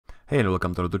Hey and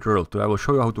welcome to the tutorial. Today I will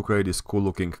show you how to create this cool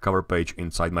looking cover page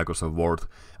inside Microsoft Word.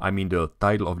 I mean, the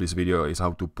title of this video is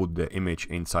how to put the image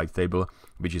inside table,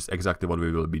 which is exactly what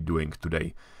we will be doing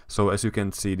today. So as you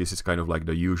can see, this is kind of like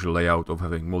the usual layout of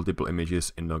having multiple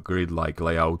images in a grid-like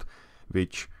layout,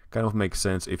 which kind of makes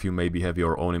sense if you maybe have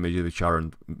your own images which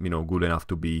aren't, good enough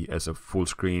to be as a full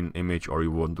screen image, or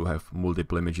you want to have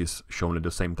multiple images shown at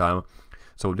the same time.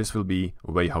 So this will be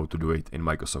a way how to do it in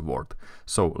Microsoft Word.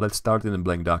 So let's start in a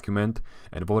blank document,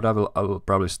 and what I will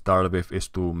probably start with is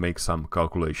to make some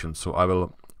calculations. So I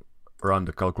will run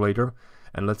the calculator,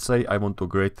 and let's say I want a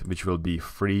grid which will be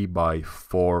 3 by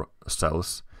 4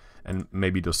 cells, and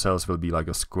maybe the cells will be like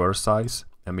a square size,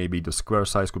 and maybe the square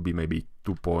size could be maybe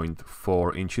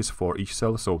 2.4 inches for each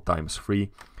cell, so times 3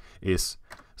 is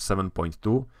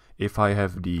 7.2. If I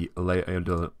have the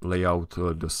layout,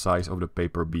 the size of the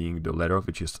paper being the letter,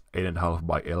 which is 8.5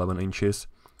 by 11 inches,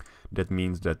 that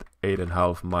means that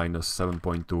 8.5 minus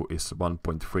 7.2 is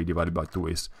 1.3 divided by 2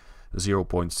 is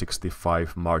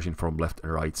 0.65 margin from left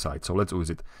and right side. So let's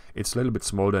use it. It's a little bit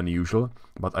smaller than usual,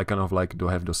 but I kind of like to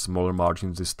have the smaller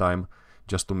margins this time,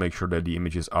 just to make sure that the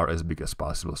images are as big as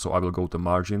possible. So I will go to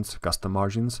margins, custom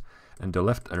margins, and the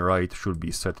left and right should be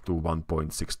set to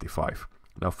 1.65.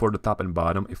 Now for the top and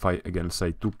bottom, if I again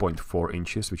say 2.4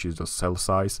 inches, which is the cell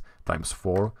size, times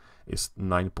 4 is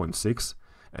 9.6,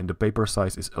 and the paper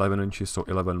size is 11 inches, so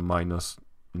 11 minus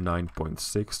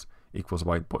 9.6 equals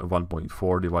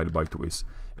 1.4 divided by 2 is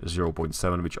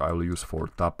 0.7, which I will use for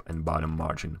top and bottom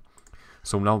margin.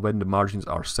 So now when the margins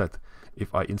are set,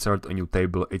 if I insert a new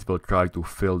table, it will try to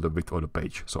fill the width of the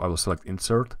page. So I will select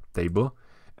Insert, Table,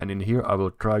 and in here I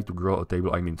will try to draw a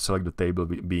table, select the table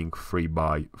being 3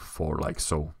 by 4, like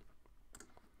so.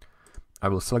 I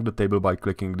will select the table by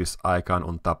clicking this icon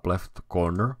on top left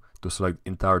corner to select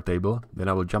entire table. Then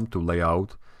I will jump to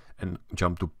Layout and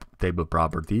jump to Table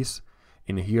Properties.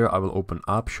 In here I will open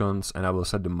Options, and I will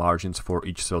set the margins for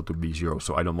each cell to be 0,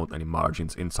 so I don't want any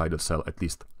margins inside the cell, at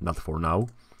least not for now.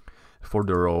 For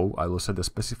the row I will set the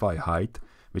Specify Height,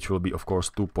 which will be of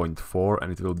course 2.4,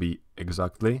 and it will be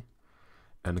exactly,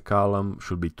 and column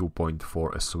should be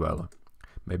 2.4 as well.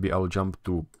 Maybe I'll jump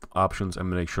to Options and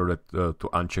make sure that to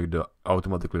uncheck the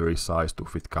automatically resize to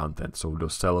fit content, so the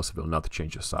cells will not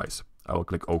change the size. I will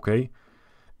click OK,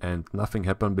 and nothing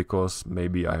happened because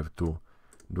maybe I have to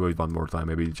do it one more time.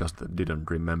 Maybe it just didn't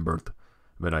remember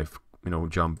when I've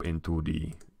jump into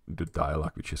the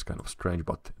dialog, which is kind of strange,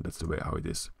 but that's the way how it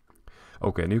is.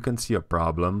 Okay, and you can see a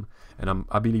problem, and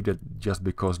I believe that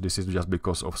this is just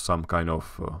because of some kind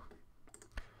of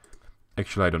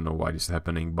actually I don't know why this is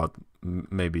happening, but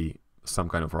maybe some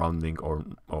kind of rounding or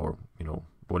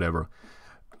whatever.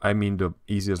 I mean, the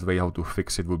easiest way how to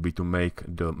fix it would be to make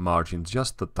the margins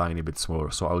just a tiny bit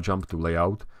smaller. So I'll jump to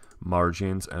Layout,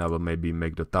 Margins, and I will maybe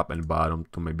make the top and bottom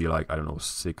to maybe like, I don't know,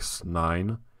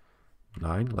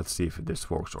 699. Let's see if this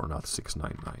works or not.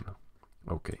 699.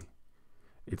 Okay,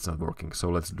 it's not working, so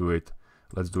let's do it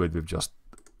with just,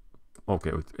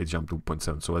 okay, it jumped to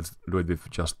 0.7, so let's do it with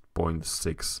just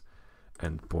 0.6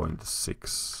 and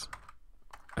 0.6,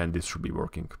 and this should be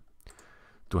working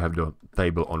to have the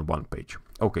table on one page.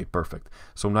 Okay, perfect.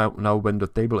 So now when the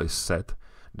table is set,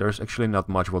 there's actually not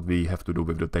much what we have to do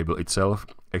with the table itself,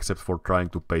 except for trying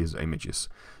to paste the images.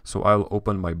 So I'll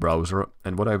open my browser,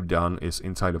 and what I've done is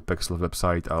inside the Pexels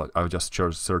website, I'll just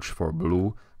search for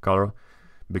blue color,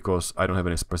 because I don't have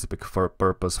any specific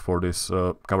purpose for this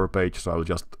cover page, so I'll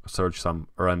just search some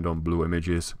random blue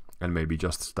images and maybe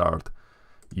just start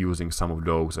using some of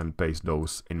those and paste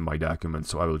those in my document.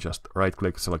 So I will just right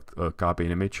click, select copy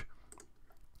an image,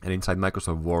 and inside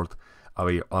Microsoft Word I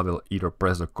will either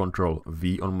press the Ctrl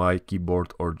V on my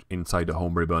keyboard, or inside the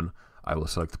home ribbon I will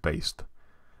select paste,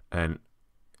 and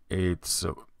it's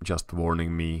just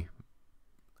warning me.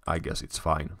 I guess it's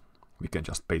fine, we can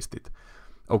just paste it.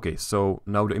 Okay, so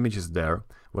now the image is there.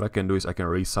 What I can do is I can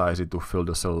resize it to fill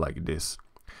the cell like this.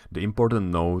 The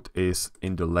important note is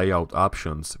in the layout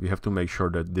options, we have to make sure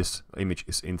that this image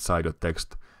is inside the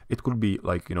text. It could be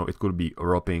like, it could be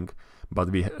wrapping, but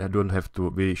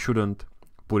we shouldn't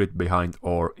put it behind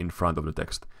or in front of the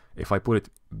text. If I put it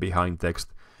behind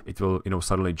text, it will,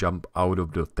 suddenly jump out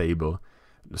of the table.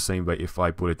 The same way if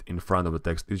I put it in front of the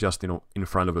text, it's just, in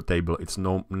front of the table. It's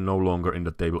no longer in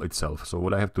the table itself. So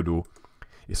what I have to do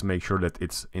is make sure that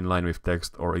it's in line with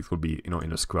text, or it could be,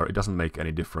 in a square. It doesn't make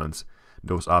any difference.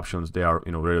 Those options, they are,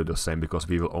 really the same, because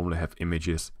we will only have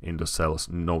images in the cells,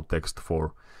 no text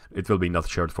for, it will be not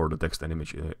shared for the text and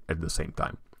image at the same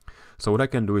time. So what I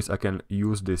can do is I can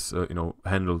use this,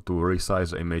 handle to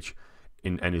resize the image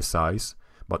in any size,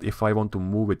 but if I want to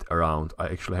move it around, I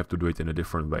actually have to do it in a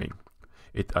different way.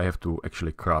 I have to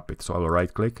actually crop it. So I will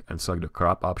right click and select the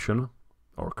crop option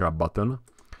or crop button,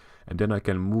 and then I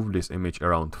can move this image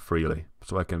around freely.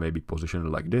 So I can maybe position it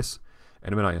like this,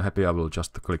 and when I'm happy I will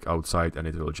just click outside and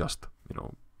it will just, you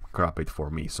know, crop it for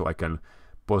me. So I can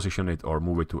position it or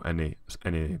move it to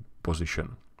any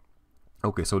position.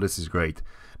 Okay, so this is great.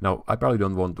 Now I probably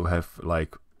don't want to have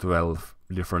like 12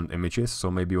 different images,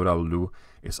 so maybe what I will do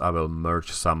is I will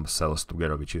merge some cells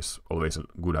together, which is always a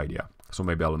good idea. So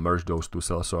maybe I'll merge those two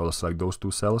cells. So I'll select those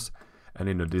two cells, and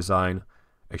in the design,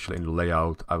 actually in the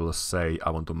layout, I will say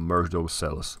I want to merge those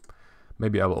cells.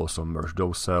 Maybe I will also merge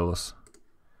those cells,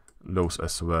 those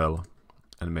as well,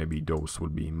 and maybe those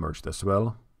would be merged as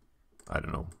well. I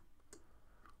don't know.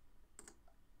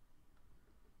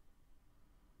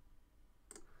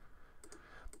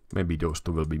 Maybe those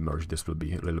two will be merged. This will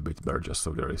be a little bit better, just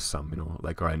so there is some, you know,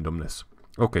 like randomness.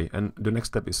 Okay, and the next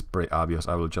step is pretty obvious.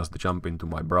 I will just jump into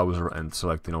my browser and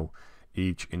select, you know,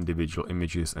 each individual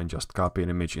images and just copy an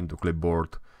image into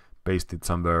clipboard, paste it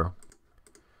somewhere,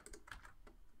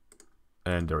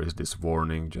 and there is this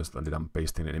warning just that I'm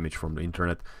pasting an image from the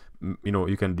internet. You know,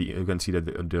 you can see that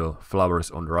the flower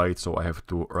is on the right, so I have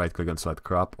to right click and select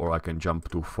crop, or I can jump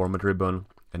to format ribbon,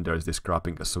 and there is this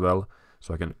cropping as well.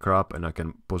 So I can crop and I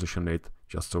can position it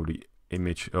just so the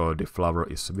image or the flower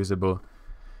is visible,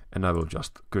 and I will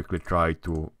just quickly try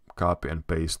to copy and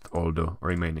paste all the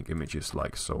remaining images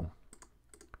like so.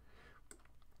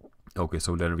 Okay,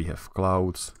 so then we have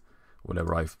clouds,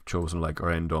 whatever I've chosen, like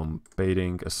random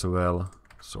painting as well.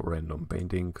 So random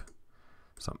painting,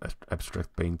 some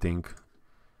abstract painting.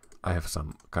 I have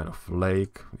some kind of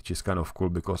lake, which is kind of cool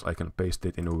because I can paste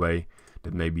it in a way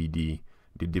that maybe the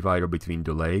divider between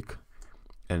the lake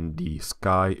and the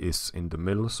sky is in the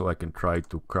middle, so I can try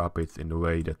to crop it in a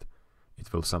way that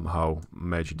it will somehow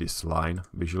match this line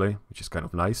visually, which is kind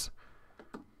of nice.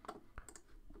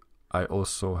 I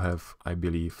also have, I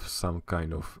believe, some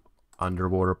kind of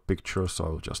underwater picture, so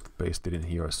I'll just paste it in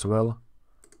here as well.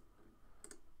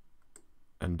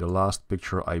 And the last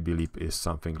picture, I believe, is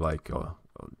something like a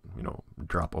you know,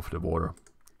 drop of the water.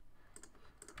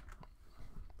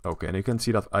 Okay, and you can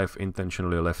see that I've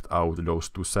intentionally left out those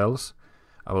two cells.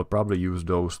 I will probably use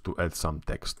those to add some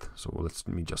text. So let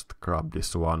me just crop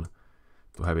this one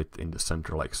to have it in the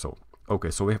center like so. Okay,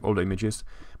 so we have all the images.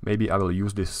 Maybe I will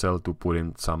use this cell to put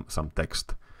in some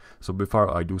text. So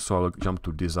before I do so, I will jump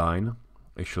to design,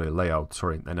 actually layout,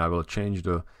 sorry, and I will change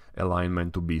the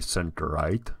alignment to be center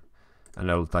right. And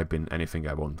I will type in anything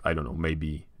I want. I don't know,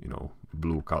 maybe, you know,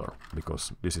 blue color,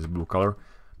 because this is blue color.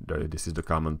 This is the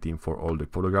common theme for all the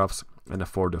photographs. And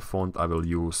for the font, I will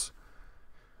use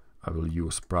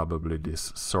probably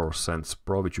this Source Sans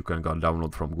Pro, which you can go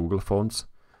download from Google Fonts.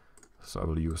 So I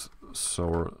will use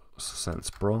Source Sans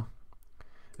Pro,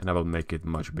 and I will make it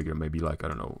much bigger, maybe like, I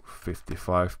don't know,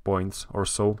 55 points or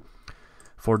so.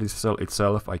 For this cell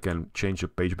itself, I can change the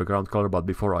page background color, but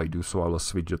before I do so, I will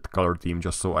switch the color theme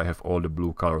just so I have all the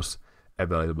blue colors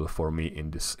available for me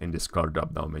in this color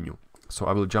drop down menu. So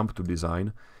I will jump to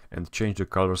design and change the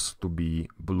colors to be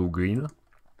blue-green.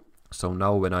 So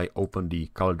now when I open the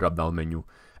color drop down menu,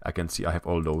 I can see I have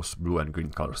all those blue and green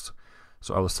colors.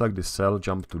 So I will select this cell,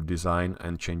 jump to design,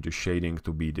 and change the shading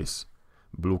to be this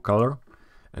blue color.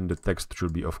 And the text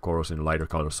should be, of course, in lighter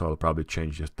color, so I'll probably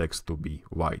change the text to be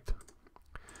white.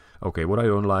 Okay, what I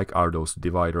don't like are those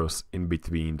dividers in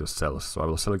between the cells. So I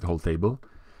will select the whole table,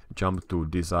 jump to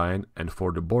design, and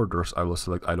for the borders, I will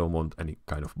select I don't want any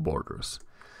kind of borders.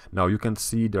 Now you can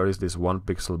see there is this 1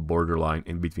 pixel border line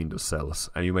in between the cells,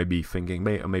 and you may be thinking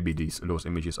maybe those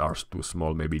images are too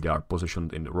small, maybe they are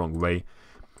positioned in the wrong way.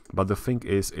 But the thing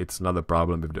is, it's not a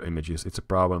problem with the images, it's a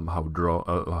problem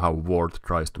how Word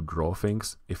tries to draw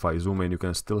things. If I zoom in, you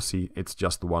can still see it's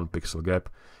just 1 pixel gap.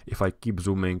 If I keep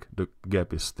zooming, the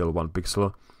gap is still 1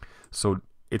 pixel. So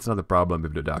it's not a problem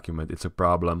with the document, it's a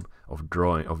problem of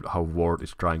drawing, of how Word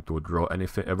is trying to draw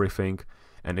everything,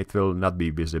 and it will not be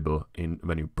visible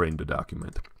when you print the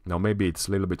document. Now maybe it's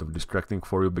a little bit of distracting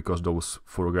for you because those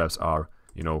photographs are,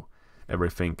 you know,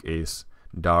 everything is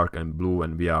dark and blue,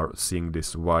 and we are seeing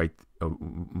this white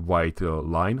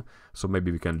line. So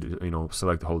maybe we can, you know,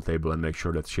 select the whole table and make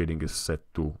sure that shading is set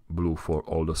to blue for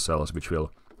all the cells, which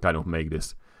will kind of make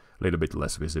this a little bit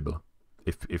less visible,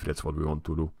 if that's what we want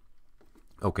to do.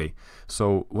 Okay,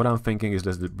 so what I'm thinking is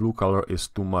that the blue color is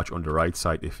too much on the right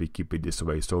side if we keep it this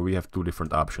way. So we have two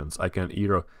different options. I can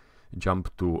either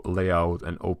jump to layout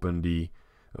and open the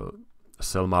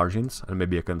cell margins, and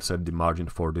maybe I can set the margin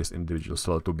for this individual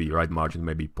cell to be right margin,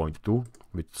 maybe 0.2,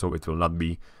 so it will not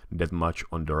be that much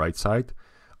on the right side.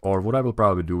 Or what I will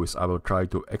probably do is I will try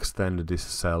to extend this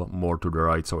cell more to the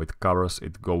right so it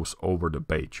goes over the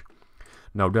page.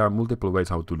 Now there are multiple ways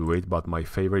how to do it, but my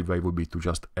favorite way would be to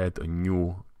just add a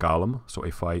new column. So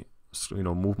if I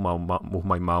move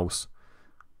my mouse,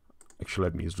 actually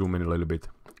let me zoom in a little bit.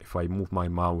 If I move my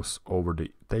mouse over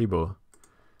the table,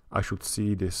 I should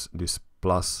see this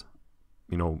plus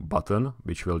button,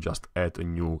 which will just add a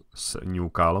new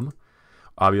column.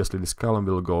 Obviously this column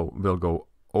will go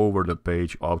over the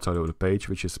page, outside of the page,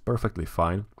 which is perfectly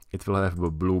fine. It will have a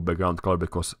blue background color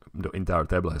because the entire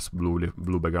table has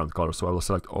blue background color. So I will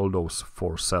select all those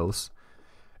 4 cells,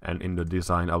 and in the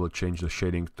design I will change the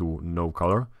shading to no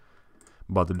color,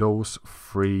 but those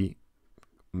 3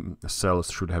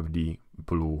 cells should have the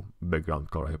blue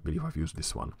background color. I believe I've used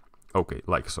this one. Okay,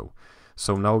 like so.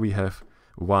 So now we have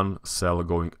one cell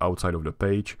going outside of the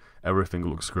page. Everything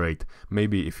looks great.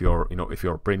 Maybe if your if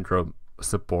your printer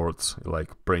supports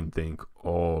like printing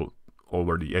all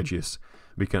over the edges,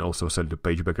 we can also set the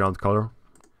page background color,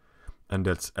 and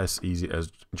that's as easy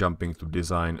as jumping to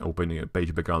design, opening a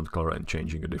page background color and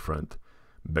changing a different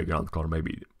background color.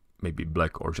 Maybe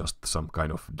black or just some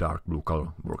kind of dark blue color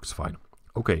works fine.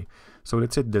 Okay, so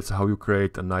that's it. That's how you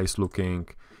create a nice looking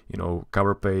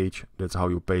cover page. That's how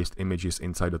you paste images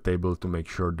inside the table to make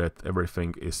sure that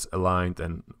everything is aligned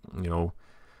and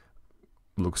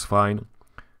looks fine.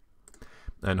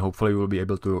 And hopefully you will be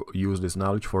able to use this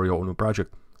knowledge for your own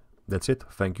project. That's it.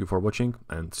 Thank you for watching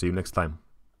and see you next time.